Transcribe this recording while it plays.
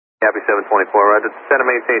Copy 724, roger. Descend and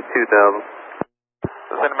maintain 2000.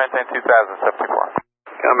 Descend and maintain 2000, 74.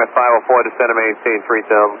 Comment 504, descend and maintain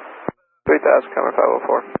 3000. 3000, comment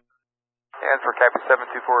 504. And for Copy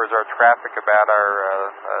 724 is our traffic about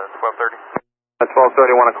our 1230? At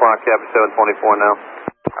 12:30, 1 o'clock, Copy 724 now.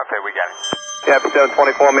 Okay, we got it. Copy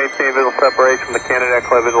 724, maintain visual separation from the candidate,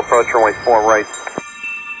 clear visual approach, runway 4 right.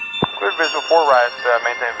 Clear visual 4 right,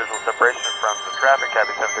 maintain visual separation from the traffic,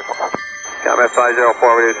 Copy 724. Copy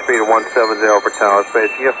 504, reduce speed of 170 per tower space.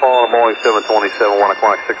 You get following Boeing 727, 1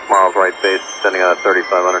 o'clock, 6 miles right base, descending out at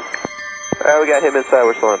 3500. We got him inside,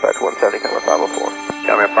 we're slowing back to 170, comment 504.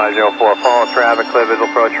 Copy 504, follow traffic, clear visual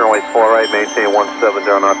approach, runway 4 right, maintain 170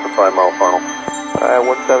 knots to 5 mile final.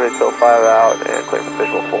 170 till 5 out, and clear for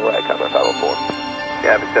visual 4 right, comment 504.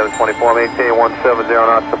 Copy 724, maintain 170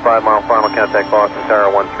 knots to 5 mile final, contact Boston Tower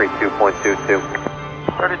 132.22.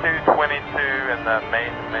 3222 and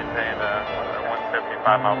maintain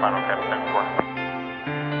 175 mile final, Copy 74.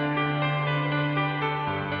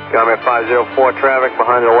 Comment 504, traffic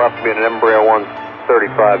behind the left being an Embraer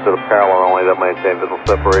 135 to the parallel only, that maintain visual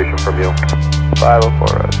separation from you. 504,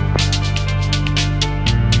 right.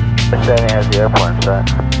 570 has the airport inside.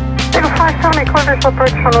 Eagle 570, clear visual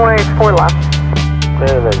approach runway 4 left.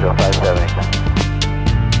 Clear the visual, 570.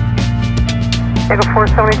 Eagle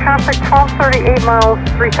 470, traffic 1238 miles,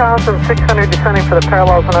 3,600 descending for the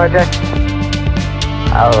parallels on RJ.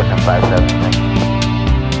 I'll look at 570, thank you.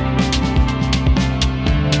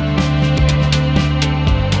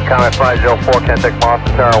 Comment 504, contact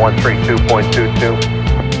Boston Tower 132.22.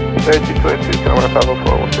 3222, comment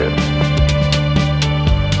 504, we'll see it.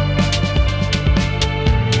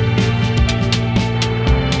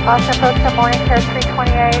 Boston approach, good morning, Pier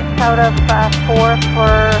 328, out of 4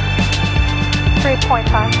 for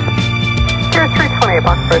 3.5. Pier 328,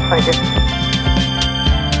 Boston approach, thank you.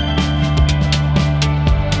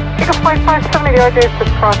 Eagle Flight 570, the RJ is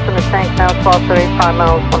just crossing the tank now, 1235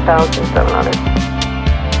 miles, 1,700.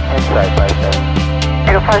 Inside 570.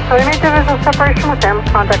 Eagle 570, made division separation with them,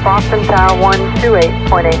 contact Boston Tower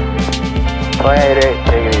 128.8. 288,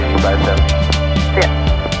 take it easy, 570. Yeah.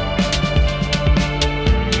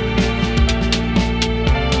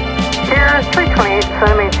 Pier 328,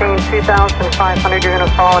 so maintain 2,500. You're going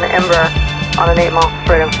to follow an Embraer on an 8 mile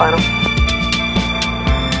straight and final.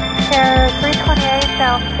 Pier 328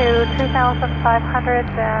 down to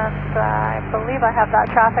 2,500, and I believe I have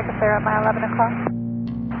that traffic if they're at my 11 o'clock.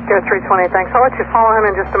 Pier 328, thanks. I'll let you follow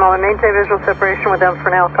him in just a moment. Maintain visual separation with them for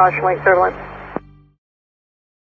now. Caution lake turbulence.